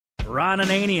Ron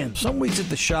Ananian. Some weeks at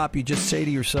the shop, you just say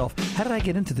to yourself, how did I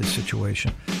get into this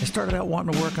situation? I started out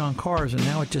wanting to work on cars, and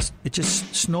now it just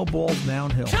snowballs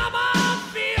downhill. Come on,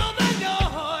 feel the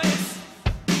noise.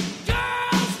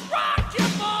 Girls, rock your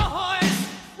boys.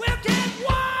 We'll get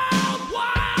wild,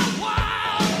 wild,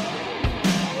 wild.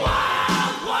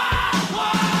 Wild, wild,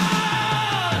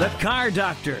 wild. The Car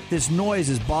Doctor. This noise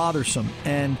is bothersome,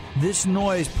 and this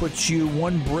noise puts you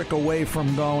one brick away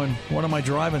from going, what am I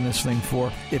driving this thing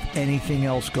for, if anything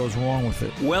else goes wrong with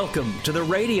it? Welcome to the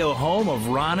radio home of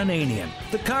Ron Ananian,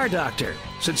 the Car Doctor.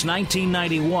 Since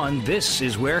 1991, this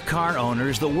is where car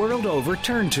owners the world over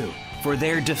turn to for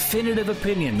their definitive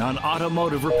opinion on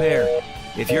automotive repair.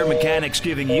 If your mechanic's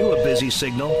giving you a busy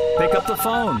signal, pick up the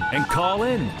phone and call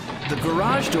in. The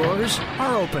garage doors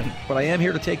are open. But I am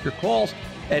here to take your calls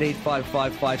at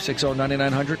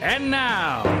 855-560-9900. And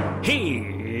now,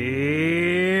 here's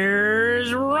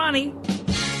Ronnie.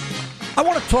 I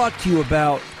want to talk to you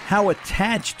about how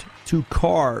attached to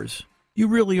cars you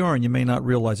really are, and you may not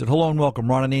realize it. Hello and welcome.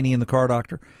 Ron Ananian, the Car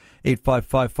Doctor.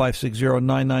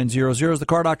 855-560-9900 is the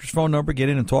Car Doctor's phone number. Get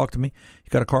in and talk to me.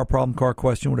 You got a car problem, car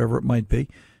question, whatever it might be,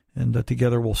 and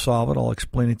together we'll solve it. I'll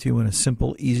explain it to you in a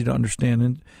simple,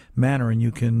 easy-to-understand manner, and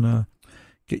you can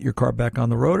get your car back on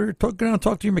the road, or go down and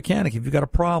talk to your mechanic. If you've got a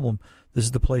problem, this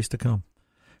is the place to come.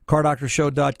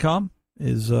 CarDoctorShow.com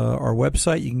is our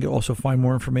website. You can also find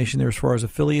more information there as far as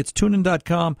affiliates.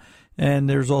 TuneIn.com, and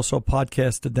there's also a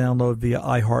podcast to download via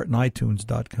iHeart and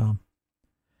iTunes.com.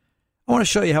 I want to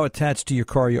show you how attached to your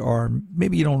car you are.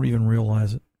 Maybe you don't even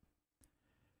realize it.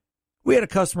 We had a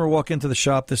customer walk into the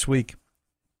shop this week.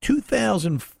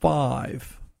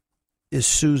 2005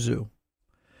 Isuzu.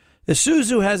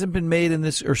 Isuzu hasn't been made in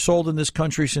this or sold in this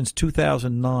country since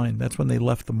 2009. That's when they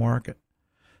left the market.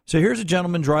 So here's a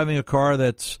gentleman driving a car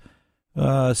that's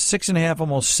 6.5,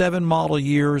 almost 7 model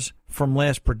years from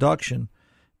last production,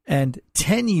 and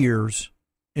 10 years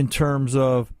in terms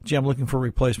of, gee, I'm looking for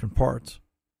replacement parts.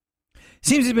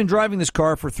 Seems he's been driving this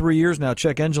car for 3 years now.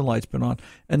 Check engine light's been on.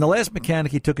 And the last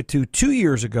mechanic he took it to 2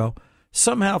 years ago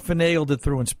somehow finagled it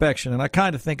through inspection. And I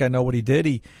kind of think I know what he did.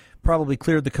 He probably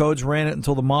cleared the codes, ran it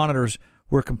until the monitors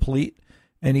were complete,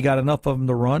 and he got enough of them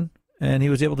to run. And he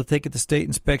was able to take it to state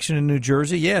inspection in New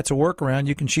Jersey. Yeah, it's a workaround.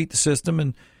 You can cheat the system,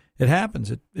 and it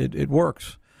happens. It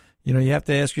works. You know, you have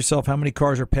to ask yourself how many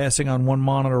cars are passing on one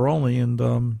monitor only,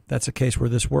 and that's a case where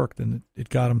this worked, and it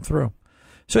got him through.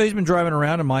 So he's been driving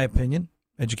around, in my opinion,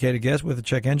 educated guess, with a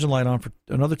check engine light on for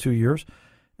another 2 years,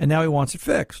 and now he wants it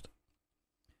fixed.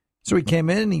 So he came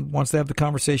in, and he wants to have the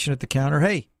conversation at the counter.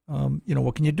 Hey,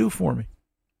 what can you do for me?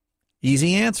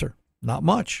 Easy answer, not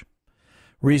much.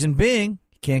 Reason being,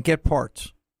 he can't get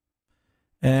parts.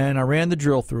 And I ran the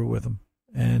drill through with him,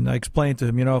 and I explained to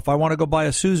him, if I want to go buy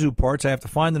Isuzu parts, I have to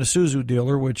find an Isuzu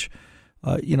dealer, which,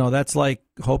 that's like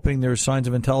hoping there's signs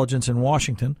of intelligence in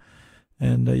Washington,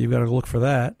 and you've got to look for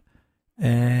that.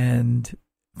 And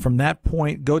from that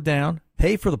point, go down,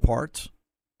 pay for the parts,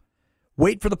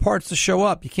 wait for the parts to show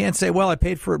up. You can't say, well, I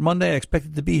paid for it Monday, I expect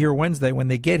it to be here Wednesday. When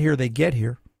they get here, they get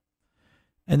here.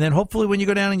 And then hopefully when you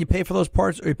go down and you pay for those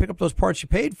parts, or you pick up those parts you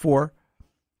paid for,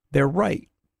 they're right.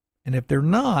 And if they're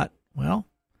not, well,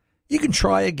 you can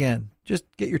try again. Just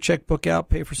get your checkbook out,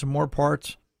 pay for some more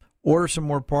parts, order some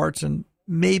more parts, and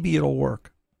maybe it'll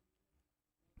work.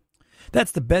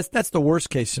 That's the best. That's the worst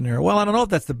case scenario. Well, I don't know if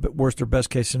that's the worst or best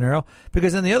case scenario,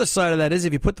 because then the other side of that is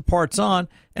if you put the parts on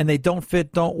and they don't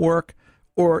fit, don't work,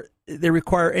 or they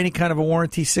require any kind of a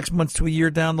warranty 6 months to a year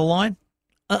down the line,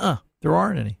 there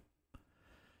aren't any.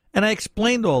 And I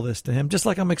explained all this to him, just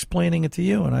like I'm explaining it to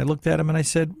you. And I looked at him and I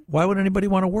said, why would anybody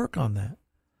want to work on that?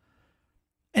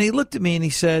 And he looked at me and he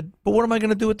said, but what am I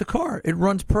going to do with the car? It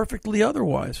runs perfectly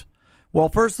otherwise. Well,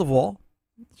 first of all,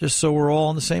 just so we're all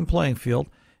on the same playing field,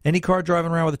 any car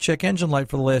driving around with a check engine light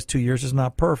for the last 2 years is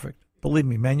not perfect. Believe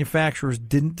me, manufacturers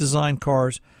didn't design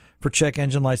cars for check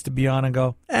engine lights to be on and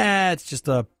go, it's just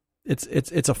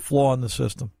it's a flaw in the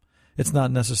system. It's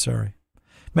not necessary.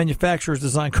 Manufacturers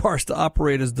design cars to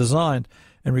operate as designed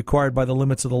and required by the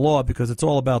limits of the law, because it's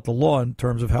all about the law in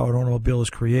terms of how an automobile is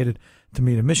created to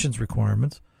meet emissions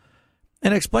requirements.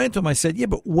 And I explained to him, I said, yeah,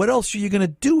 but what else are you going to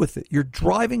do with it? You're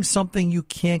driving something you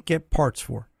can't get parts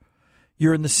for.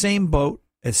 You're in the same boat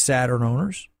as Saturn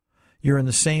owners. You're in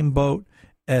the same boat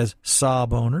as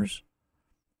Saab owners.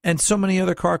 And so many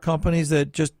other car companies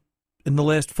that just in the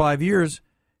last 5 years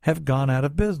have gone out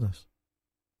of business.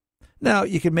 Now,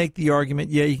 you can make the argument,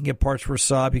 yeah, you can get parts for a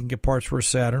Saab, you can get parts for a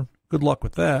Saturn. Good luck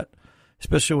with that,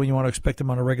 especially when you want to expect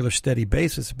them on a regular, steady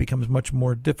basis. It becomes much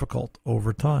more difficult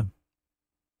over time.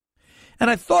 And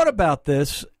I thought about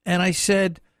this, and I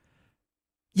said,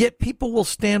 Yet people will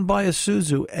stand by a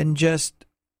Isuzu and just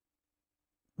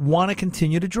want to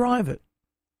continue to drive it.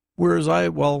 Whereas I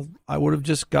would have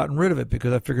just gotten rid of it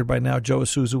because I figured by now Joe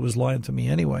Isuzu was lying to me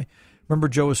anyway. Remember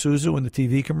Joe Isuzu in the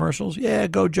TV commercials? Yeah,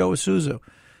 go Joe Isuzu.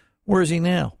 Where is he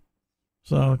now?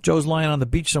 So Joe's lying on the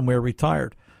beach somewhere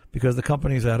retired because the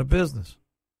company's out of business.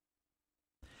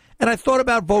 And I thought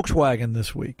about Volkswagen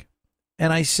this week.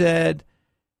 And I said,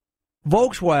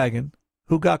 Volkswagen,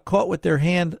 who got caught with their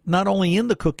hand not only in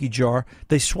the cookie jar,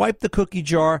 they swiped the cookie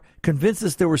jar, convinced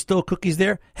us there were still cookies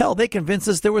there. Hell, they convinced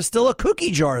us there was still a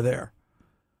cookie jar there.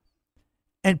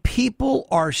 And people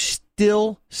are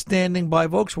still standing by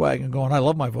Volkswagen going, I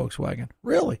love my Volkswagen.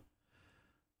 Really?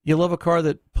 You love a car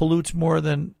that pollutes more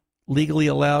than legally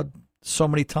allowed so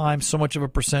many times, so much of a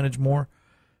percentage more,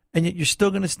 and yet you're still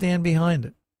going to stand behind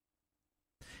it.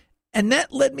 And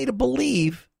that led me to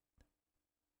believe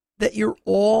that you're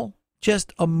all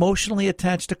just emotionally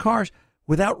attached to cars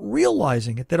without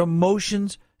realizing it, that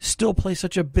emotions still play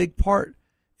such a big part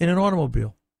in an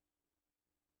automobile.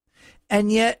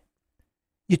 And yet,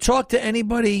 you talk to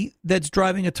anybody that's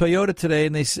driving a Toyota today,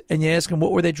 and you ask them,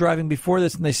 what were they driving before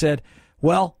this? And they said,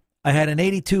 well, I had an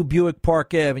 82 Buick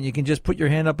Park Ave, and you can just put your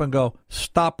hand up and go,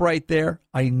 stop right there.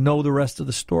 I know the rest of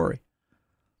the story.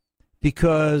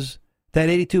 Because that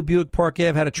 82 Buick Park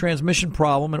Ave had a transmission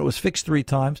problem, and it was fixed 3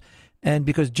 times. And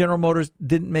because General Motors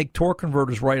didn't make torque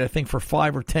converters right, I think, for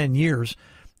 5 or 10 years,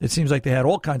 it seems like they had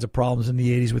all kinds of problems in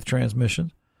the 80s with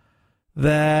transmissions,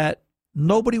 that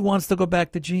nobody wants to go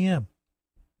back to GM.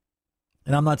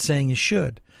 And I'm not saying you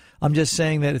should. I'm just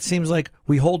saying that it seems like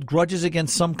we hold grudges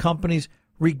against some companies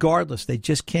regardless. They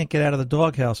just can't get out of the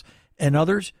doghouse. And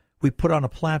others, we put on a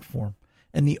platform.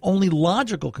 And the only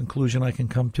logical conclusion I can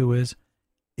come to is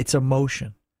it's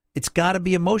emotion. It's got to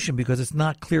be emotion because it's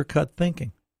not clear-cut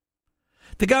thinking.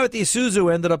 The guy with the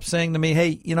Isuzu ended up saying to me,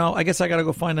 hey, I guess I got to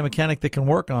go find a mechanic that can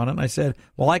work on it. And I said,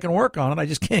 well, I can work on it. I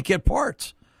just can't get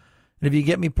parts. And if you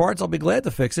get me parts, I'll be glad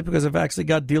to fix it because I've actually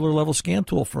got dealer-level scan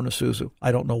tool for an Isuzu.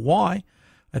 I don't know why.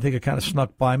 I think it kind of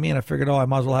snuck by me, and I figured, I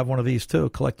might as well have one of these too,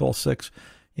 collect all 6.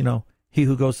 He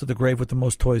who goes to the grave with the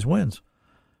most toys wins.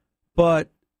 But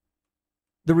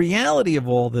the reality of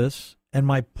all this, and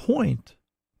my point,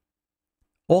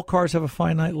 all cars have a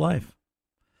finite life.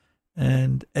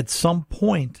 And at some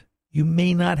point, you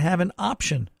may not have an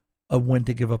option of when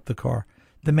to give up the car.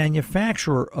 The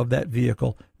manufacturer of that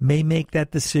vehicle may make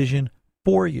that decision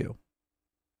for you.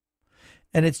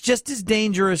 And it's just as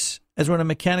dangerous as when a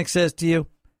mechanic says to you,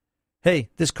 hey,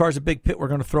 this car's a big pit, we're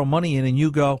going to throw money in, and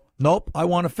you go, nope, I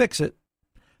want to fix it.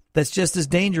 That's just as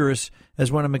dangerous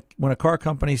as when a car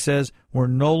company says, we're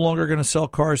no longer going to sell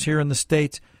cars here in the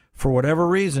States for whatever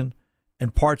reason,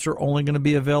 and parts are only going to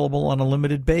be available on a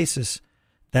limited basis.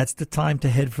 That's the time to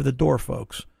head for the door,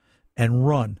 folks, and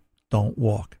run, don't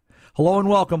walk. Hello and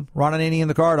welcome. Ron Ananian,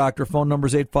 the Car Doctor. Phone number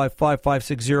is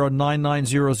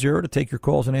 855-560-9900 to take your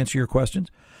calls and answer your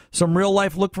questions. Some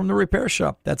real-life look from the repair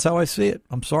shop. That's how I see it.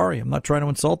 I'm sorry. I'm not trying to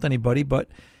insult anybody, but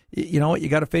you know what? You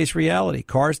got to face reality.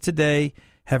 Cars today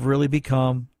have really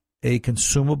become a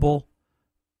consumable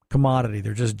commodity.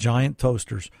 They're just giant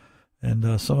toasters.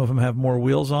 And some of them have more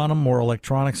wheels on them, more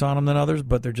electronics on them than others,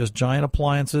 but they're just giant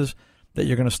appliances that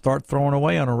you're going to start throwing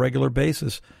away on a regular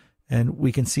basis. And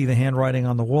we can see the handwriting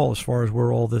on the wall as far as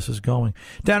where all this is going.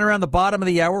 Down around the bottom of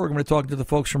the hour, we're going to be talking to the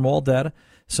folks from AllData,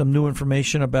 some new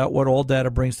information about what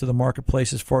AllData brings to the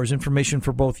marketplace as far as information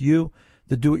for both you,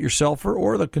 the do-it-yourselfer,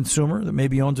 or the consumer that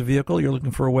maybe owns a vehicle. You're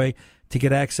looking for a way to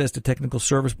get access to technical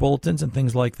service bulletins and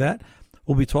things like that.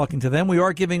 We'll be talking to them. We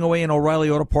are giving away an O'Reilly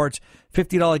Auto Parts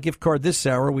 $50 gift card this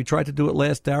hour. We tried to do it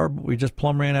last hour, but we just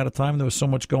plumb ran out of time. There was so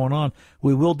much going on.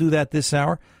 We will do that this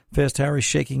hour. Fast Harry's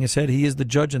shaking his head. He is the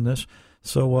judge in this,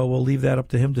 so we'll leave that up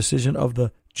to him. Decision of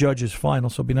the judge is final,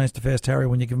 so be nice to Fast Harry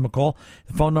when you give him a call.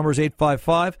 The phone number is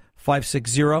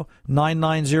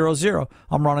 855-560-9900.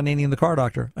 I'm Ron Ananian, the Car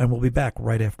Doctor, and we'll be back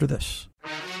right after this.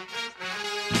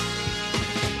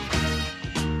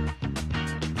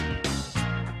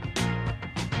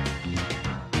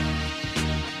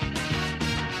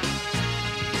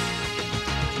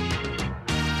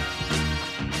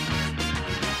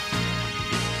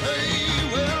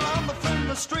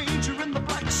 Stranger in the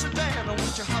black sedan, I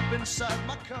want you hop inside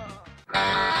my car.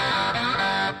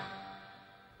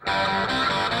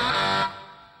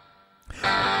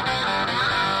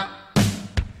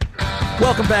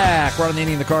 Welcome back. Ron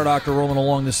Ananian, the Car Doctor, rolling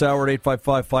along this hour at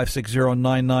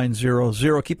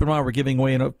 855-560-9900. Keep in mind, we're giving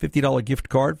away a $50 gift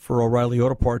card for O'Reilly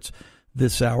Auto Parts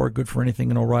this hour. Good for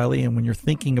anything in O'Reilly. And when you're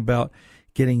thinking about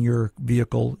getting your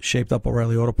vehicle shaped up,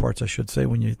 O'Reilly Auto Parts, I should say,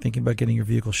 when you're thinking about getting your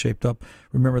vehicle shaped up,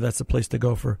 remember that's the place to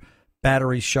go for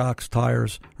batteries, shocks,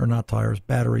 tires, or not tires,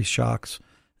 batteries, shocks,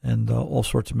 and all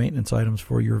sorts of maintenance items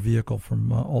for your vehicle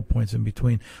from all points in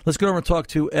between. Let's go over and talk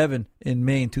to Evan in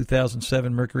Maine,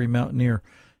 2007 Mercury Mountaineer,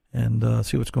 and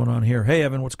see what's going on here. Hey,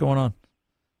 Evan, what's going on?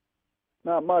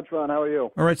 Not much, Ron. How are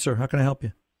you? All right, sir. How can I help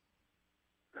you?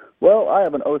 Well, I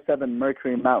have an '07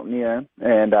 Mercury Mountaineer,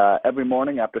 and every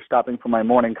morning after stopping for my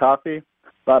morning coffee,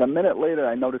 about a minute later,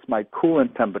 I notice my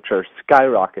coolant temperature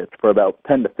skyrockets for about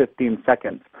 10 to 15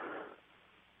 seconds.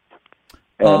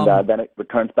 And then it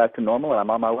returns back to normal, and I'm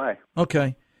on my way.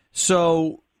 Okay.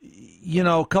 So,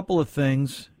 a couple of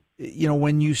things.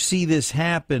 When you see this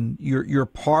happen, you're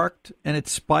parked and it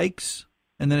spikes,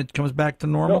 and then it comes back to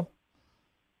normal?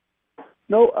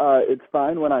 No, it's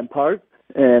fine when I'm parked,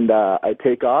 and I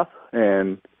take off,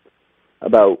 and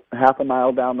about half a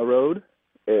mile down the road,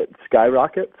 it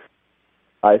skyrockets.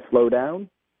 I slow down,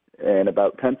 and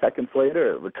about 10 seconds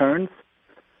later, it returns,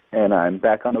 and I'm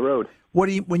back on the road.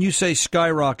 When you say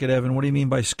skyrocket, Evan, what do you mean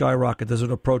by skyrocket? Does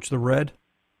it approach the red?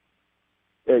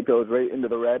 It goes right into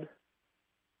the red.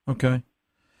 Okay.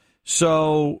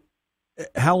 So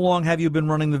how long have you been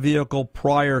running the vehicle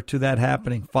prior to that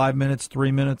happening? 5 minutes,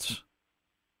 3 minutes,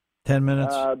 10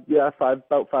 minutes?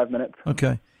 About 5 minutes.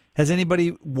 Okay. Has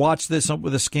anybody watched this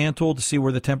with a scan tool to see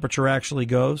where the temperature actually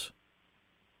goes?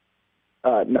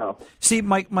 No. See,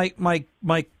 my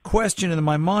question in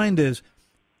my mind is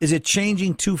it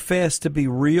changing too fast to be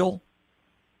real?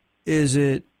 Is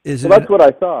it? Well, that's what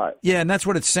I thought. Yeah, and that's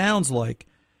what it sounds like.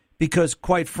 Because,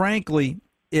 quite frankly,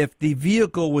 if the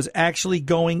vehicle was actually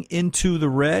going into the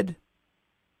red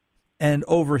and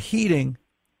overheating,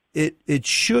 it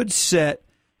should set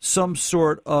some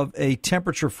sort of a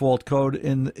temperature fault code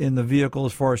in the vehicle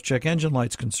as far as check engine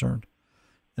light's concerned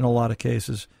in a lot of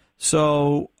cases.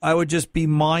 So I would just be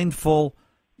mindful,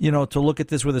 to look at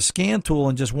this with a scan tool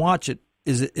and just watch it.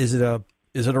 Is it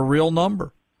a real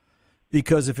number?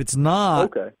 Because if it's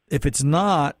not,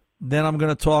 then I'm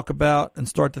going to talk about and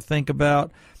start to think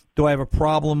about, do I have a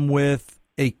problem with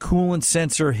a coolant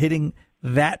sensor hitting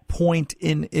that point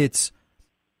in its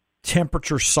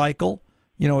temperature cycle?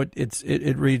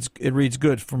 It reads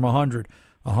good from 100,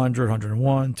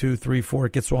 101, 2, 3, 4.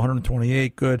 It gets to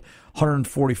 128, good.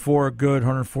 144, good.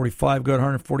 145, good.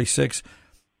 146,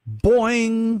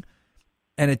 boing.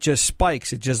 And it just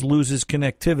spikes. It just loses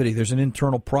connectivity. There's an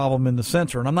internal problem in the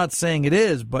sensor. And I'm not saying it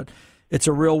is, but it's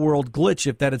a real-world glitch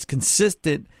if that is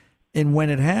consistent in when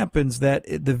it happens, that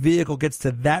the vehicle gets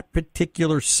to that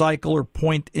particular cycle or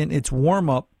point in its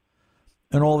warm-up,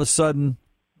 and all of a sudden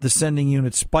the sending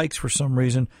unit spikes for some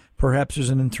reason. Perhaps there's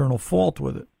an internal fault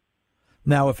with it.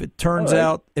 Now, if it turns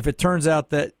out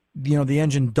that the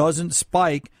engine doesn't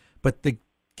spike, but the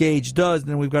gauge does,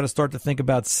 then we've got to start to think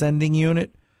about sending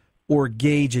unit or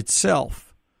gauge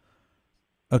itself.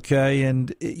 Okay,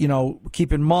 and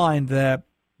keep in mind that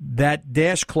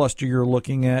dash cluster you're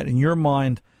looking at, in your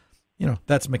mind,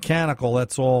 that's mechanical,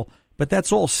 that's all, but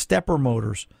that's all stepper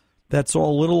motors. That's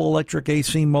all little electric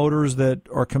AC motors that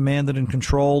are commanded and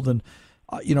controlled, and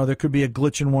there could be a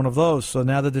glitch in one of those. So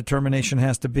now the determination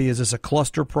has to be, is this a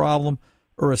cluster problem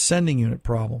or a sending unit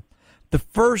problem? The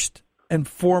first and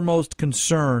foremost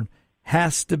concern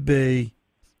has to be,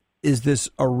 is this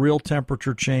a real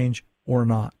temperature change or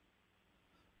not?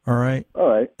 All right? All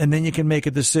right. And then you can make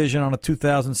a decision on a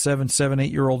 2007,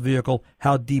 8-year-old vehicle,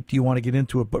 how deep do you want to get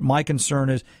into it? But my concern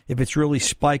is, if it's really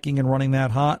spiking and running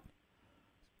that hot,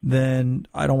 then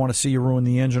I don't want to see you ruin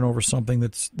the engine over something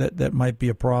that might be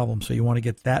a problem. So you want to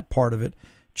get that part of it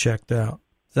checked out.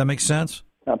 Does that make sense?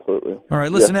 Absolutely. All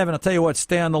right, listen, Evan, I'll tell you what,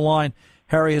 stay on the line.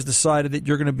 Harry has decided that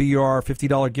you're going to be our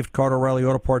 $50 gift card O'Reilly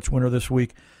Auto Parts winner this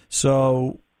week.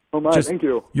 So thank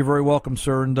you. You're very welcome,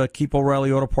 sir, and keep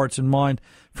O'Reilly Auto Parts in mind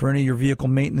for any of your vehicle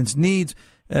maintenance needs,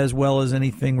 as well as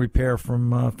anything repair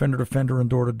from fender to fender and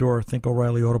door to door. Think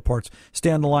O'Reilly Auto Parts.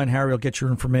 Stay on the line, Harry. I'll get your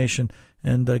information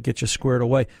and get you squared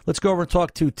away. Let's go over and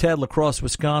talk to Ted, La Crosse,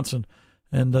 Wisconsin,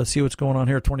 and see what's going on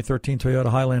here. 2013 Toyota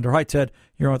Highlander. Hi, Ted.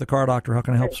 You're on with the Car Doctor. How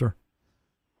can I help, sir?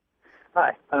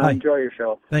 Hi. Hi. Enjoy your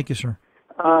show. Thank you, sir.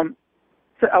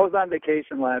 So I was on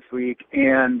vacation last week,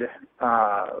 and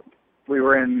we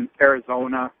were in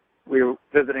Arizona. We were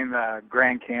visiting the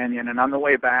Grand Canyon, and on the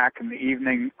way back in the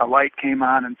evening, a light came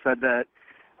on and said that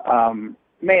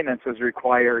maintenance was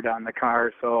required on the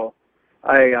car. So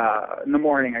in the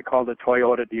morning, I called a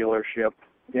Toyota dealership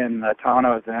in the town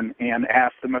I was in and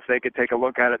asked them if they could take a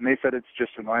look at it, and they said it's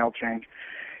just an oil change.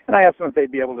 And I asked them if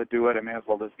they'd be able to do it. I may as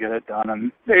well just get it done.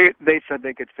 And they said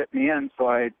they could fit me in, so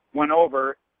I went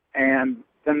over, and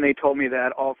then they told me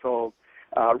that also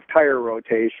tire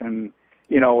rotation,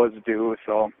 was due.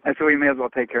 So I said, we may as well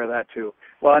take care of that too.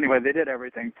 Well, anyway, they did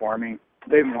everything for me.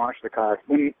 didn't wash the car.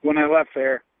 When I left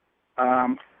there,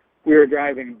 we were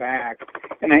driving back,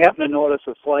 and I happened to notice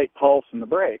a slight pulse in the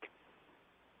brake.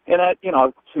 And that,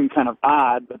 it seemed kind of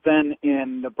odd. But then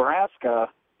in Nebraska,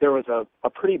 there was a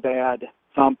pretty bad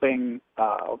thumping,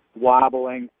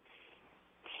 wobbling.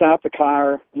 Stopped the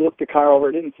car, looked the car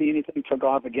over, didn't see anything, took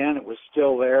off again. It was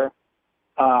still there.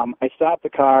 I stopped the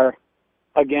car.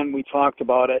 Again, we talked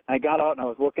about it. I got out and I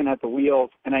was looking at the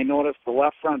wheels, and I noticed the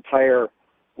left front tire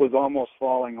was almost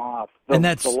falling off. And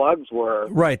the lugs were...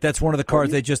 Right, that's one of the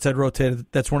cars they just had rotated.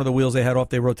 That's one of the wheels they had off.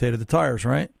 They rotated the tires,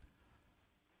 right?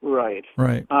 Right.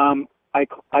 Right.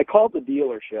 I called the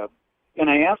dealership, and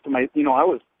I asked them, I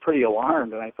was pretty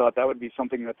alarmed, and I thought that would be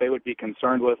something that they would be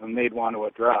concerned with and they'd want to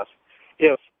address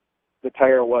if the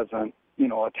tire wasn't,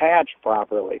 attached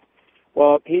properly.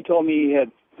 Well, he told me he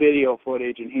had video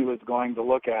footage and he was going to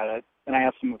look at it, and I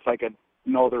asked him if I could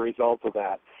know the results of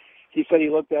that. He said he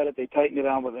looked at it, they tightened it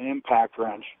on with an impact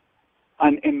wrench.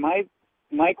 And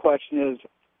my question is,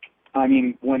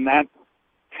 when that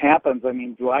happens,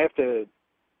 do I have to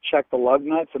check the lug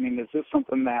nuts? Is this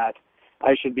something that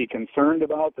I should be concerned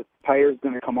about? The tire's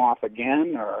going to come off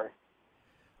again, or?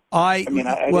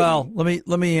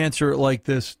 Let me answer it like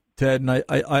this, Ted. And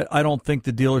I don't think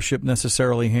the dealership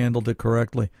necessarily handled it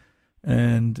correctly.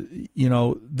 And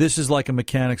this is like a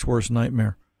mechanic's worst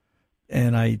nightmare.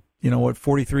 And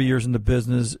 43 years in the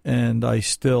business, and I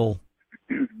still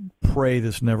pray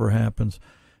this never happens,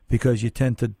 because you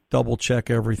tend to double check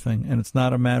everything, and it's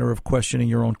not a matter of questioning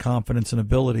your own confidence and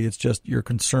ability. It's just you're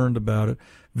concerned about it.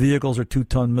 Vehicles are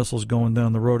 2-ton missiles going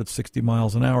down the road at 60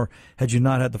 miles an hour. Had you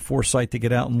not had the foresight to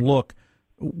get out and look,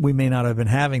 we may not have been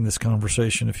having this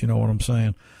conversation, if you know what I'm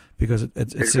saying, because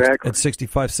at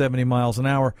 65, 70 miles an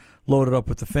hour, loaded up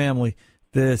with the family,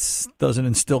 this doesn't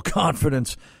instill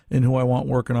confidence in who I want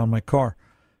working on my car.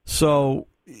 So,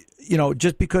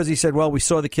 just because he said, well, we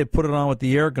saw the kid put it on with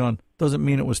the air gun, doesn't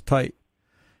mean it was tight.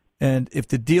 And if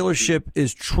the dealership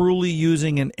is truly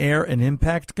using an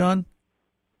impact gun,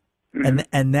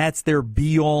 and that's their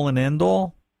be-all and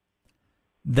end-all,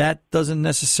 that doesn't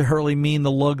necessarily mean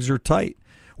the lugs are tight.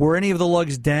 Were any of the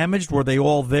lugs damaged? Were they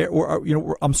all there? Or,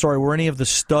 were any of the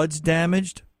studs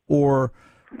damaged? Or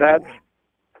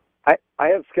I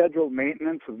have scheduled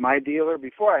maintenance with my dealer.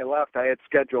 Before I left, I had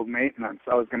scheduled maintenance.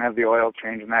 I was going to have the oil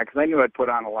change and that, because I knew I'd put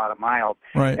on a lot of miles.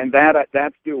 Right. And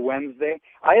that's due Wednesday.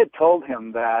 I had told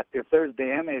him that if there's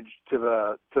damage to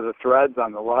the threads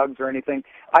on the lugs or anything,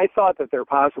 I thought that there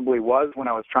possibly was when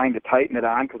I was trying to tighten it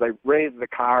on, because I raised the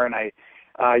car and I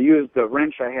used the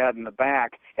wrench I had in the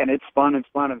back, and it spun and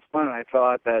spun and spun, and I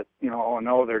thought that, oh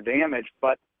no, they're damaged,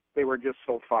 but they were just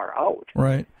so far out.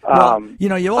 Right. Well,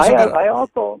 you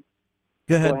also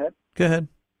Go ahead.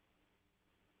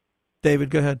 David,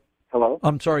 go ahead. Hello?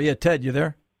 I'm sorry. Yeah, Ted, you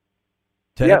there?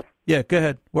 Ted? Yes. Yeah, go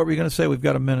ahead. What were you going to say? We've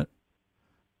got a minute.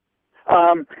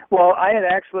 Well, I had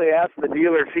actually asked the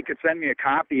dealer if he could send me a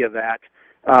copy of that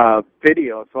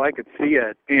video so I could see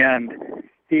it, and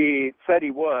he said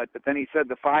he would, but then he said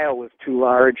the file was too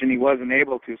large and he wasn't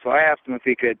able to, so I asked him if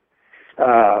he could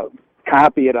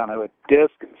copy it on a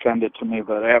disc and send it to me,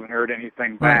 but I haven't heard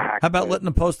anything back. How about letting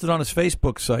him post it on his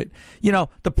Facebook site?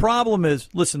 The problem is,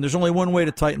 listen, there's only one way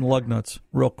to tighten lug nuts,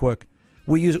 real quick.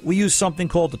 We use something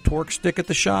called the torque stick at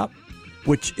the shop,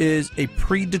 which is a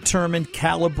predetermined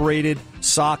calibrated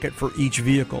socket for each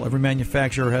vehicle. Every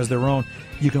manufacturer has their own.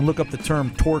 You can look up the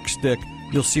term torque stick.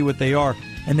 You'll see what they are.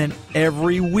 And then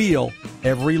every wheel,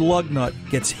 every lug nut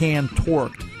gets hand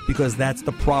torqued, because that's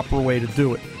the proper way to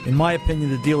do it. In my opinion,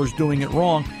 the dealer's doing it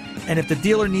wrong. And if the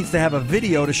dealer needs to have a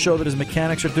video to show that his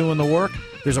mechanics are doing the work,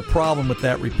 there's a problem with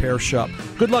that repair shop.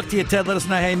 Good luck to you, Ted. Let us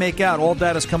know how you make out. All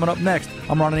data's coming up next.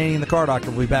 I'm Ron Ananian, the Car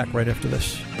Doctor. We'll be back right after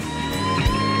this.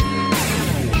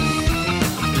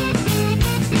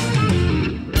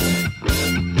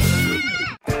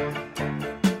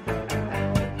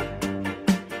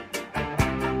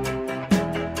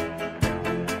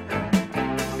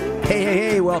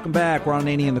 Hey, welcome back. Ron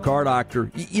Ananian, the Car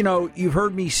Doctor. You've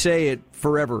heard me say it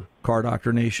forever, Car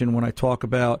Doctor Nation, when I talk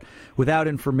about, without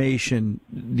information,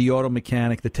 the auto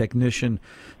mechanic, the technician,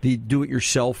 the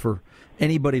do-it-yourselfer,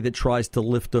 anybody that tries to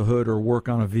lift a hood or work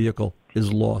on a vehicle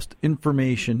is lost.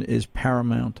 Information is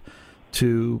paramount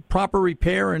to proper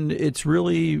repair, and it's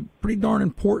really pretty darn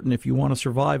important if you want to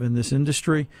survive in this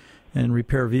industry and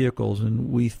repair vehicles.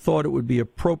 And we thought it would be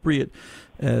appropriate,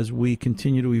 as we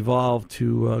continue to evolve,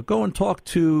 to go and talk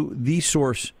to the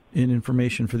source in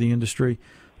information for the industry,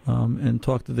 and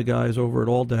talk to the guys over at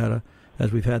AllData,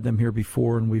 as we've had them here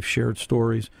before and we've shared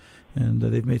stories. and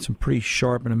they've made some pretty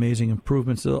sharp and amazing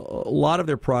improvements. A lot of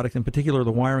their product, in particular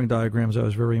the wiring diagrams, I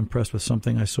was very impressed with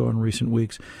something I saw in recent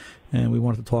weeks, and we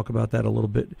wanted to talk about that a little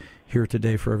bit here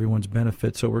today for everyone's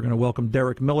benefit. So we're going to welcome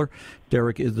Derek Miller.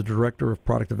 Derek is the Director of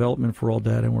Product Development for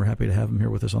AllData, and we're happy to have him here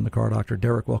with us on the Car Doctor.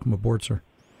 Derek, welcome aboard, sir.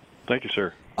 Thank you,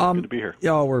 sir. Good to be here.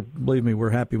 Yeah, believe me, we're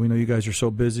happy. We know you guys are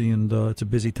so busy, and it's a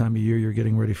busy time of year. You're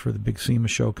getting ready for the big SEMA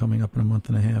show coming up in a month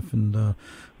and a half, and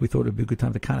we thought it would be a good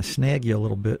time to kind of snag you a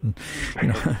little bit and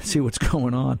see what's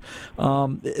going on.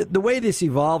 The way this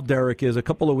evolved, Derek, is a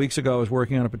couple of weeks ago I was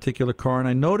working on a particular car, and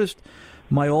I noticed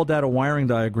my AllData wiring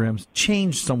diagrams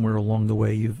changed somewhere along the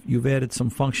way. You've added some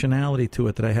functionality to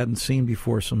it that I hadn't seen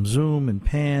before, some zoom and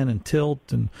pan and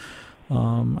tilt, and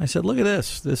I said, look at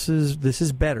this. This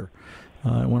is better.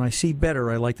 When I see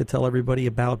better, I like to tell everybody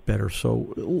about better.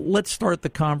 So let's start the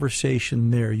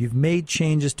conversation there. You've made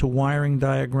changes to wiring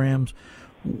diagrams.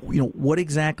 What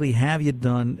exactly have you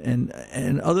done?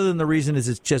 And other than the reason is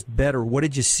it's just better, what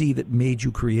did you see that made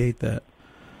you create that?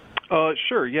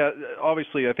 Sure. Yeah.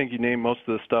 Obviously, I think you named most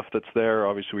of the stuff that's there.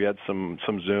 Obviously, we had some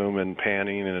zoom and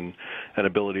panning and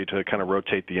ability to kind of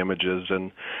rotate the images.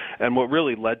 And what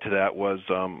really led to that was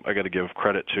I got to give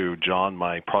credit to John,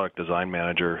 my product design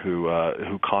manager,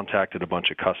 who contacted a bunch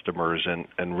of customers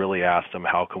and really asked them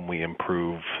how can we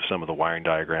improve some of the wiring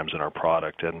diagrams in our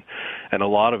product. And a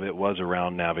lot of it was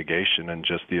around navigation and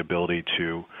just the ability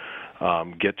to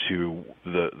get to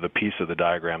the piece of the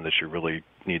diagram that you really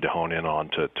need to hone in on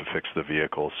to fix the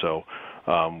vehicle. So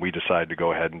we decided to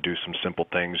go ahead and do some simple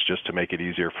things just to make it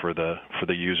easier for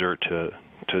the user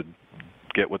to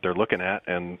get what they're looking at.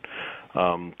 And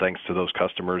thanks to those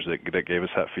customers that gave us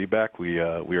that feedback, we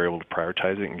were able to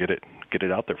prioritize it and get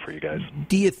it out there for you guys.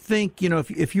 Do you think,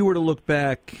 if you were to look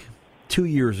back 2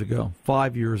 years ago,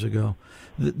 5 years ago,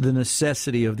 the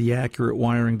necessity of the accurate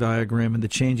wiring diagram and the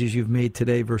changes you've made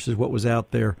today versus what was out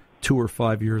there 2 or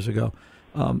 5 years ago,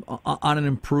 on an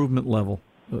improvement level,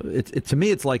 to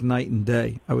me it's like night and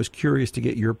day. I was curious to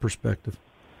get your perspective.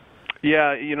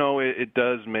 Yeah, it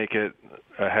does make it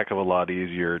a heck of a lot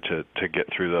easier to get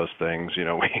through those things.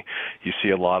 You see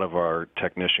a lot of our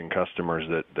technician customers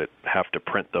that have to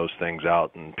print those things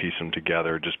out and piece them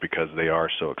together just because they are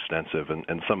so extensive,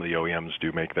 and some of the OEMs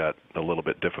do make that a little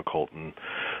bit difficult. And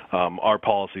our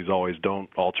policies always don't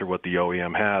alter what the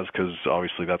OEM has because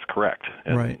obviously that's correct,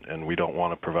 and, right. And we don't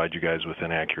want to provide you guys with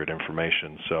inaccurate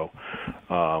information. So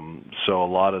a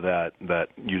lot of that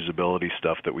usability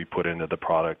stuff that we put into the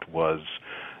product was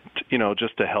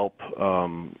just to help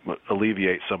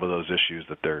alleviate some of those issues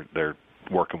that they're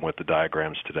working with the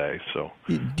diagrams today. So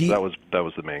that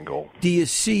was the main goal. Do you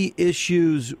see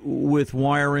issues with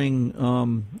wiring,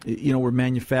 where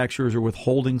manufacturers are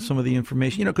withholding some of the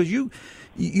information? Because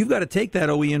you've got to take that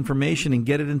OE information and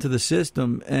get it into the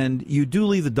system, and you do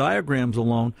leave the diagrams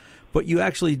alone, but you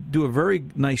actually do a very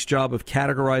nice job of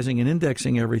categorizing and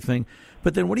indexing everything.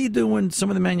 But then what do you do when some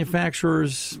of the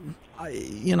manufacturers,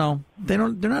 they're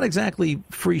not exactly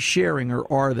free sharing,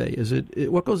 or are they?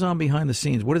 What goes on behind the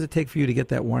scenes? What does it take for you to get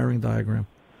that wiring diagram?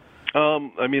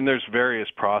 There's various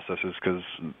processes because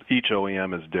each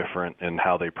OEM is different in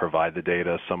how they provide the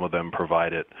data. Some of them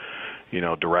provide it,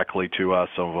 directly to us.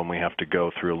 Some of them we have to go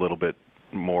through a little bit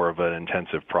more of an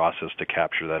intensive process to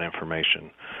capture that information.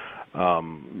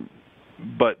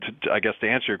 But I guess to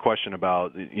answer your question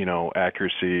about,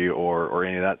 accuracy or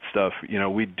any of that stuff,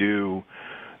 we do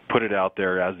put it out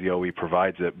there as the OE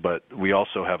provides it, but we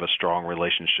also have a strong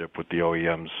relationship with the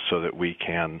OEMs so that we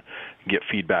can get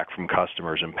feedback from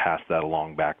customers and pass that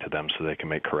along back to them so they can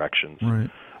make corrections. Right.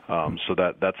 So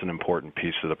that's an important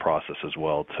piece of the process as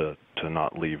well to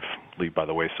not leave by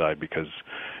the wayside because,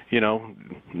 even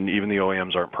the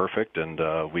OEMs aren't perfect, and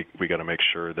we got to make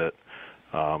sure that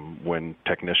when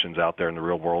technicians out there in the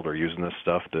real world are using this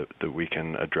stuff, that we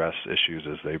can address issues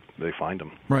as they find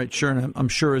them. Right, sure. And I'm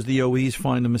sure as the OEs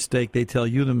find a mistake, they tell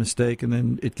you the mistake, and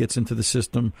then it gets into the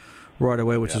system right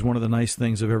away, which is one of the nice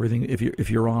things of everything if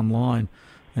you're online.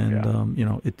 And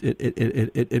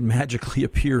it magically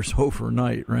appears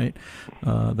overnight, right?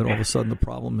 That all of a sudden the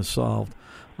problem is solved.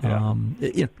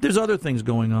 Yeah. There's other things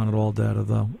going on at AllData,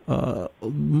 though.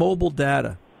 Mobile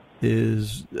data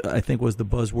I think was the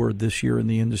buzzword this year in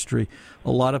the industry.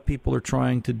 A lot of people are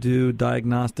trying to do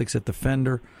diagnostics at the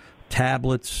fender,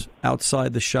 tablets,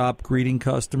 outside the shop, greeting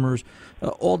customers.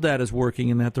 AllData is working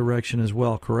in that direction as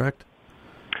well, correct?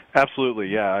 Absolutely,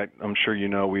 yeah. I'm sure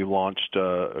we launched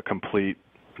a complete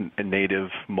native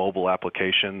mobile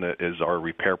application that is our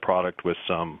repair product with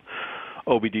some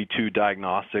OBD2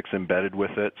 diagnostics embedded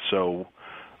with it. So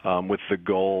with the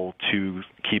goal to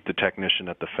keep the technician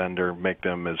at the fender, make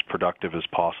them as productive as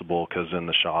possible, because in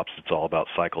the shops it's all about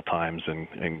cycle times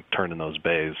and turning those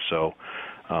bays. So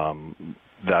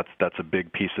that's a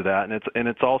big piece of that, and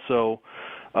it's also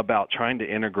about trying to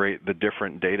integrate the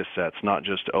different data sets, not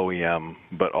just OEM,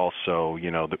 but also,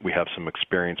 that we have some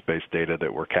experience-based data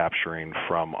that we're capturing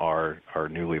from our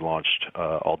newly launched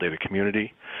ALLDATA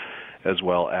community, as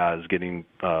well as getting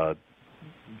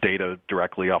data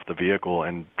directly off the vehicle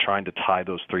and trying to tie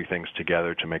those three things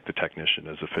together to make the technician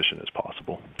as efficient as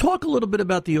possible. Talk a little bit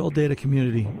about the ALLDATA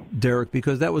community, Derek,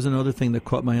 because that was another thing that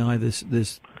caught my eye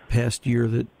this past year,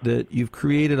 that you've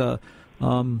created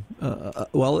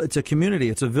well, it's a community,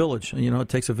 it's a village. It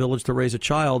takes a village to raise a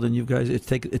child, and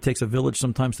it takes a village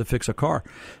sometimes to fix a car,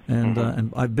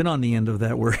 and I've been on the end of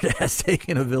that where it has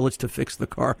taken a village to fix the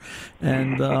car,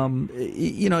 and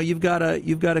you've got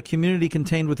a community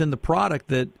contained within the product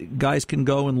that guys can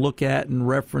go and look at and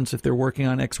reference if they're working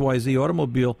on XYZ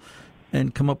automobile,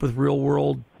 and come up with real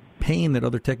world pain that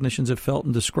other technicians have felt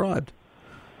and described.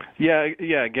 Yeah.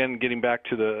 Again, getting back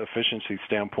to the efficiency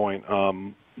standpoint.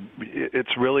 It's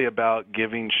really about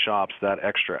giving shops that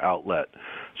extra outlet.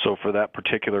 So for that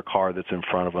particular car that's in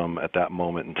front of them at that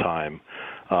moment in time,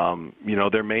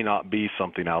 there may not be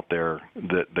something out there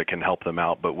that can help them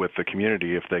out, but with the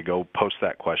community, if they go post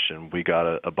that question, we got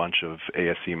a bunch of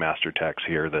ASE Master Techs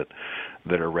here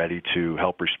that are ready to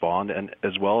help respond, and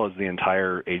as well as the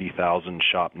entire 80,000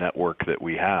 shop network that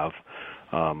we have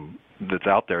that's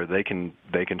out there, they can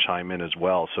chime in as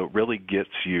well. So it really gets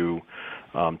you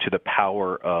to the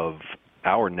power of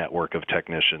our network of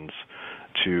technicians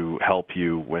to help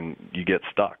you when you get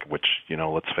stuck, which,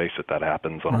 let's face it, that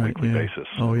happens on a weekly basis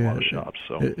in a lot of shops.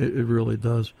 So it really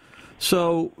does.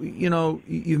 So,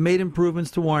 you've made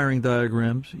improvements to wiring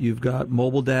diagrams. You've got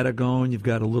mobile data going. You've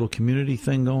got a little community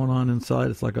thing going on inside.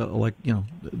 It's like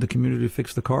the community to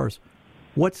fix the cars.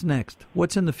 What's next?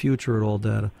 What's in the future at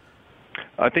ALLDATA?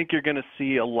 I think you're going to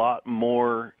see a lot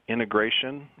more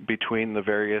integration between the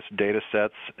various data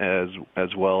sets as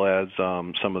well as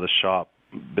some of the shop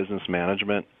business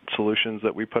management solutions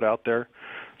that we put out there,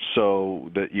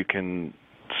 so that you can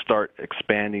start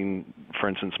expanding, for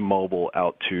instance, mobile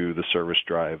out to the service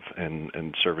drive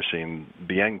and servicing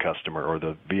the end customer or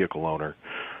the vehicle owner,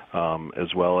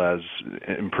 as well as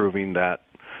improving that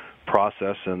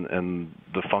process and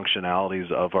the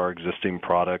functionalities of our existing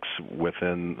products with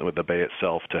the bay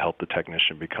itself to help the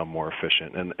technician become more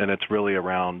efficient. And it's really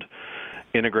around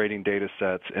integrating data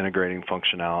sets, integrating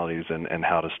functionalities, and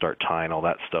how to start tying all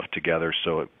that stuff together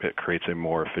so it creates a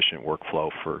more efficient workflow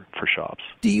for shops.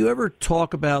 Do you ever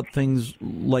talk about things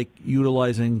like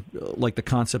utilizing like the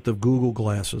concept of Google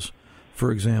Glasses,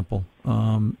 for example,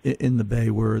 in the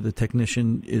bay, where the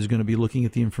technician is going to be looking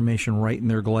at the information right in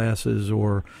their glasses,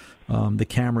 or the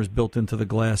camera's built into the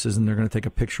glasses, and they're going to take a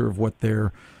picture of what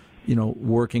they're,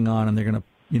 working on, and they're going to,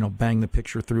 bang the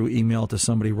picture through, email it to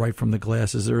somebody right from the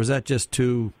glasses? Or is that just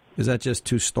too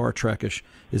Star Trek-ish?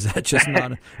 Is that just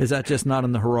not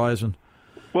on the horizon?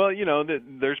 Well,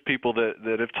 there's people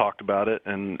that have talked about it,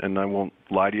 and I won't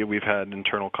lie to you. We've had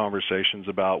internal conversations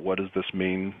about what does this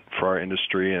mean for our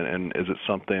industry, and is it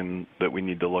something that we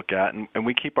need to look at? And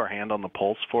we keep our hand on the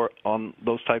pulse on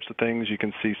those types of things. You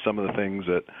can see some of the things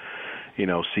that,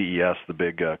 CES, the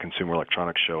big Consumer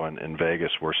Electronics Show in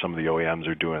Vegas, where some of the OEMs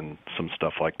are doing some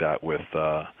stuff like that with,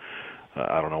 I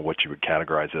don't know what you would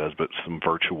categorize it as, but some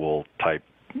virtual type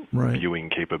viewing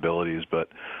capabilities. But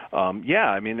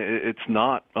it's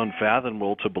not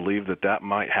unfathomable to believe that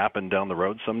might happen down the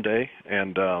road someday,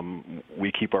 and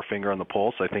we keep our finger on the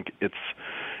pulse. I think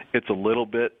it's a little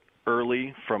bit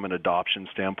early from an adoption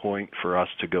standpoint for us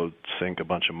to go sink a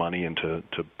bunch of money into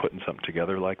putting something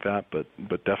together like that, but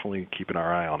definitely keeping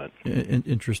our eye on it.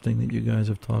 Interesting that you guys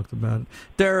have talked about it.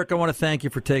 Derek, I want to thank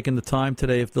you for taking the time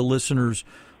today. If the listeners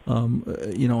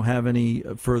have any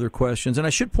further questions. And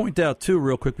I should point out, too,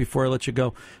 real quick before I let you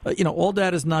go,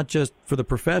 ALLDATA is not just for the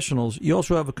professionals. You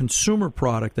also have a consumer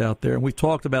product out there. And we've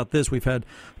talked about this. We've had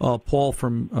Paul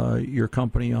from your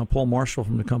company, Paul Marshall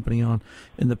from the company on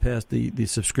in the past, the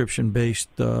subscription-based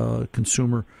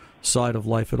consumer side of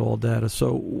life at ALLDATA.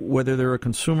 So whether they're a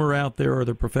consumer out there or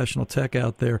they're professional tech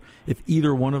out there, if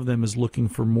either one of them is looking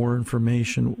for more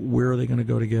information, where are they going to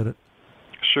go to get it?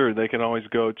 Sure. They can always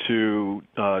go to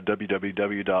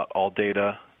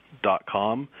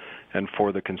www.alldata.com, and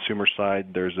for the consumer side,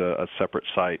 there's a separate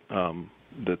site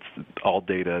that's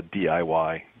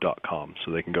alldatadiy.com.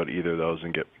 So they can go to either of those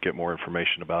and get more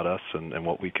information about us and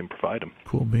what we can provide them.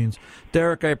 Cool beans.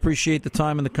 Derek, I appreciate the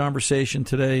time and the conversation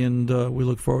today, and we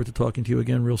look forward to talking to you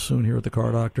again real soon here at the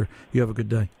Car Doctor. You have a good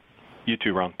day. You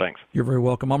too, Ron. Thanks. You're very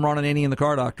welcome. I'm Ron Ananian, the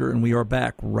Car Doctor, and we are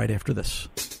back right after this.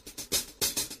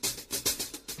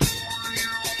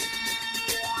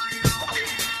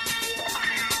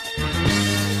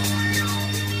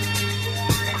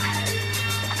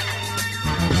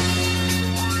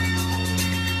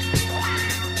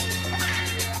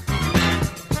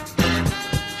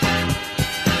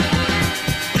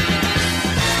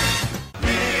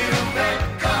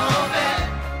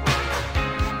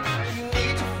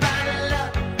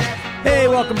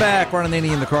 Welcome back. Ron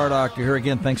Ananian, the Car Doctor, here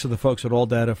again. Thanks to the folks at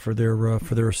AllData for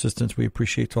their assistance. We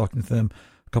appreciate talking to them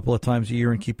a couple of times a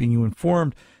year and keeping you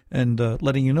informed and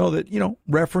letting you know that,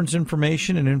 reference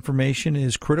information and information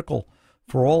is critical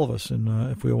for all of us.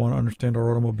 And if we want to understand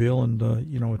our automobile, and,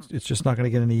 it's just not going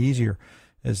to get any easier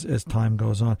as time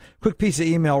goes on. Quick piece of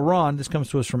email. Ron, this comes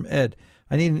to us from Ed.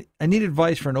 I need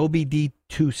advice for an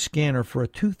OBD2 scanner for a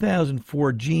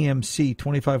 2004 GMC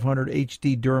 2500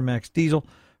 HD Duramax diesel,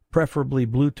 preferably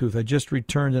Bluetooth. I just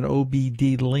returned an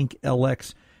OBD Link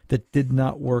LX that did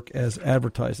not work as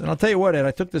advertised. And I'll tell you what, Ed,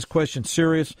 I took this question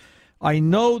serious. I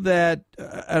know that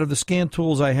out of the scan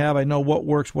tools I have, I know what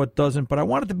works, what doesn't, but I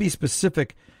wanted to be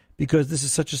specific because this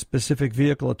is such a specific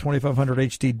vehicle, a 2500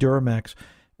 HD Duramax.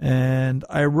 And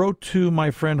I wrote to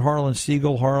my friend Harlan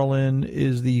Siegel. Harlan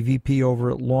is the VP over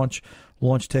at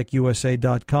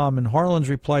LaunchTechUSA.com. And Harlan's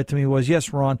reply to me was,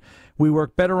 yes, Ron, we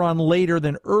work better on later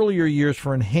than earlier years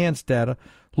for enhanced data.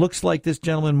 Looks like this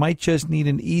gentleman might just need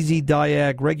an easy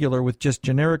diag regular with just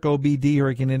generic OBD, or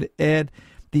he can add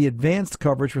the advanced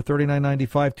coverage for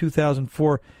 $39.95.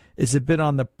 2004 is a bit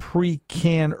on the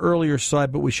pre-can earlier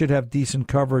side, but we should have decent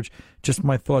coverage. Just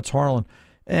my thoughts, Harlan.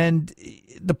 And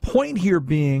the point here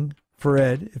being, for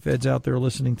Ed, if Ed's out there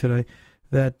listening today,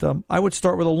 that I would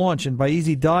start with a Launch. And by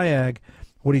easy diag,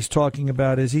 what he's talking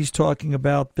about is he's talking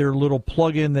about their little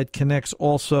plug-in that connects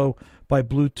also by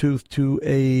Bluetooth to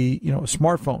a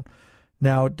smartphone.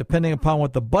 Now, depending upon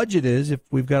what the budget is, if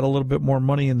we've got a little bit more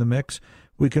money in the mix,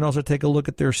 we can also take a look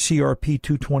at their CRP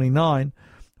 229,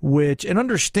 and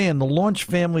understand the Launch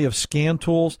family of scan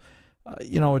tools,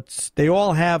 they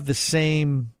all have the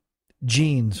same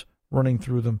genes running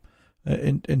through them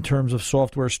in terms of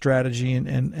software strategy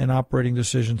and operating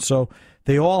decisions. So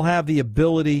they all have the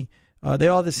ability, they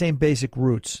all have the same basic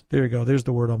roots. There you go. There's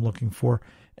the word I'm looking for.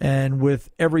 And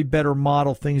with every better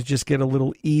model, things just get a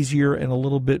little easier and a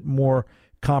little bit more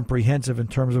comprehensive in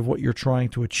terms of what you're trying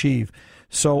to achieve.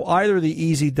 So either the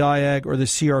Easy Diag or the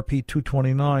CRP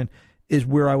 229 is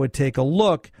where I would take a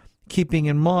look, keeping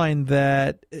in mind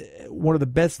that one of the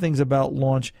best things about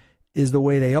Launch is the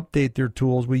way they update their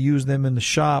tools. We use them in the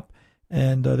shop,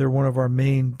 and they're one of our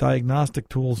main diagnostic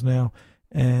tools now,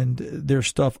 and their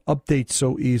stuff updates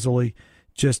so easily.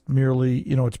 Just merely,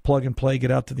 it's plug and play,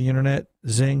 get out to the internet,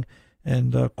 zing,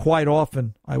 and quite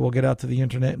often I will get out to the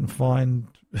internet and find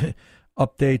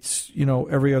updates,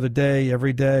 every other day,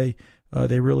 every day.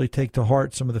 They really take to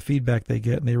heart some of the feedback they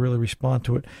get, and they really respond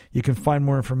to it. You can find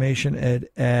more information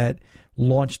at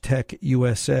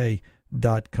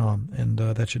LaunchTechUSA.com, and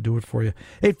that should do it for you.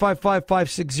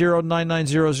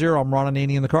 855-560-9900. I'm Ron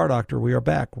Ananian, the Car Doctor. We are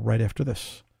back right after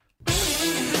this.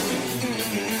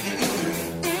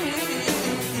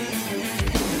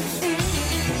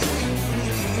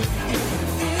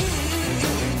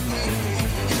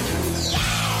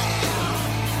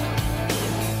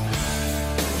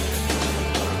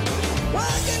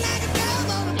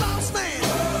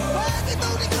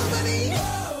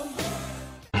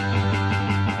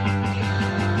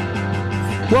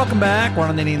 Welcome back.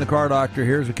 Ron Ananian, the Car Doctor,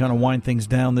 here as we kind of wind things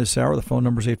down this hour. The phone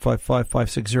number is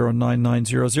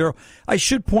 855-560-9900. I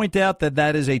should point out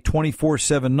that is a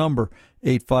 24/7 number,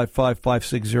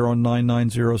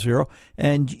 855-560-9900.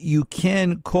 And you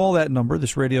can call that number.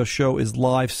 This radio show is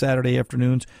live Saturday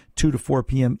afternoons, 2 to 4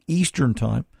 p.m. Eastern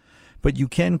Time. But you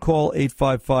can call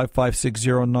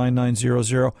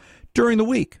 855-560-9900 during the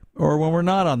week, or when we're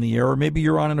not on the air, or maybe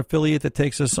you're on an affiliate that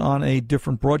takes us on a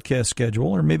different broadcast schedule,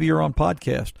 or maybe you're on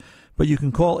podcast. But you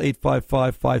can call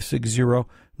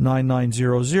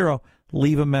 855-560-9900,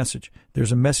 leave a message.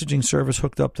 There's a messaging service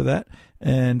hooked up to that,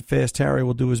 and Fast Harry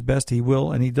will do his best. He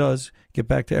will, and he does, get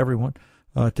back to everyone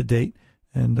to date.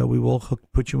 And we will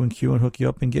put you in queue and hook you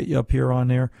up and get you up here on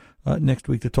air next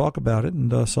week to talk about it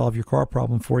and solve your car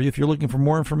problem for you. If you're looking for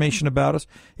more information about us,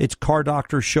 it's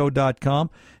cardoctorshow.com.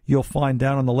 You'll find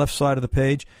down on the left side of the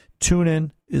page,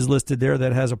 TuneIn is listed there.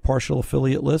 That has a partial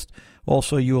affiliate list.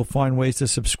 Also, you will find ways to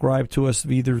subscribe to us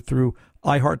either through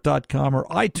iHeart.com or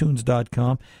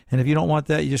iTunes.com. And if you don't want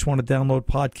that, you just want to download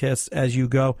podcasts as you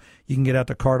go, you can get out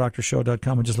to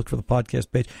CarDoctorShow.com and just look for the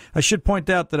podcast page. I should point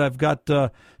out that I've got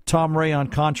Tom Ray on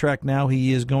contract now.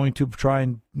 He is going to try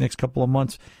in next couple of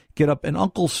months get up an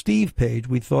Uncle Steve page.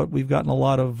 We thought we've gotten a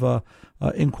lot of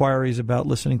inquiries about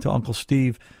listening to Uncle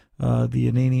Steve,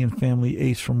 the Ananian family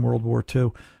ace from World War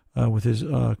II, with his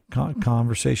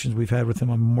conversations we've had with him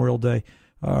on Memorial Day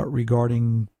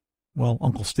regarding, well,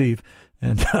 Uncle Steve.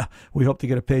 And we hope to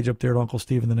get a page up there at Uncle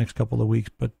Steve in the next couple of weeks,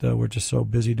 but we're just so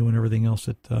busy doing everything else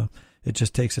that it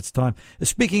just takes its time.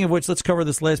 Speaking of which, let's cover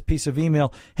this last piece of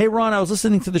email. Hey, Ron, I was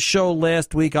listening to the show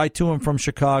last week. I, too, am from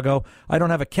Chicago. I don't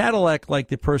have a Cadillac like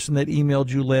the person that emailed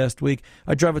you last week.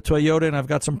 I drive a Toyota, and I've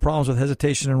got some problems with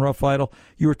hesitation and rough idle.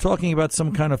 You were talking about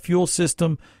some kind of fuel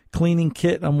system cleaning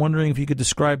kit. I'm wondering if you could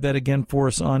describe that again for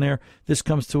us on air. This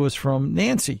comes to us from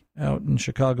Nancy out in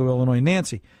Chicago, Illinois.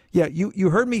 Nancy, yeah, you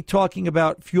heard me talking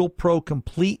about Fuel Pro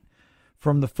Complete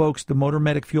from the folks, the Motor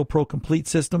Medic Fuel Pro Complete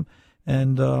system.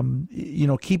 And,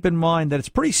 keep in mind that it's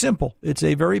pretty simple. It's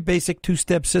a very basic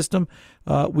two-step system.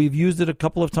 We've used it a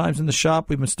couple of times in the shop.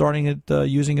 We've been starting it,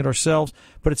 using it ourselves.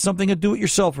 But it's something a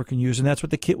do-it-yourselfer can use, and that's what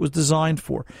the kit was designed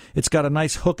for. It's got a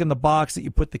nice hook in the box that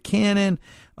you put the can in.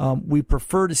 We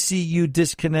prefer to see you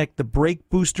disconnect the brake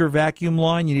booster vacuum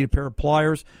line. You need a pair of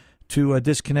pliers to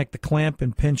disconnect the clamp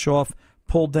and pinch off,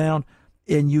 pull down.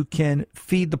 And you can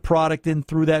feed the product in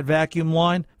through that vacuum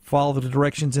line, follow the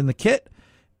directions in the kit.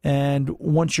 And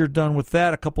once you're done with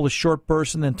that, a couple of short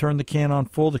bursts and then turn the can on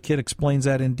full. The kit explains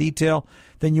that in detail.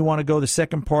 Then you want to go, the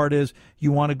second part is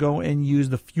you want to go and use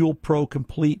the Fuel Pro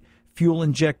Complete Fuel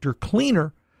Injector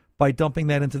Cleaner by dumping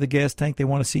that into the gas tank. They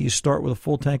want to see you start with a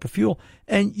full tank of fuel,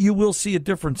 and you will see a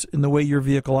difference in the way your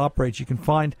vehicle operates. You can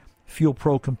find Fuel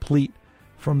Pro Complete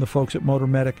from the folks at Motor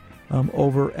Medic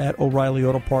over at O'Reilly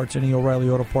Auto Parts, any O'Reilly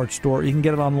Auto Parts store. You can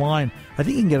get it online. I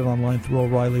think you can get it online through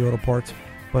O'Reilly Auto Parts.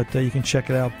 But you can check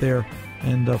it out there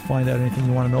and find out anything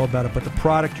you want to know about it. But the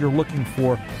product you're looking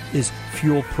for is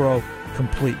Fuel Pro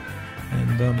Complete.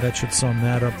 And that should sum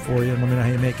that up for you. And let me know how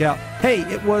you make out. Hey,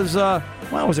 it was it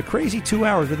was a crazy 2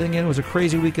 hours. But then again, it was a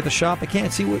crazy week at the shop. I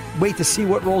can't wait to see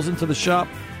what rolls into the shop.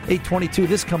 8/22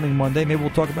 this coming Monday. Maybe we'll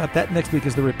talk about that next week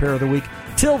as the repair of the week.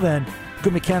 Till then,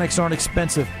 good mechanics aren't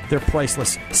expensive. They're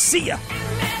priceless. See ya.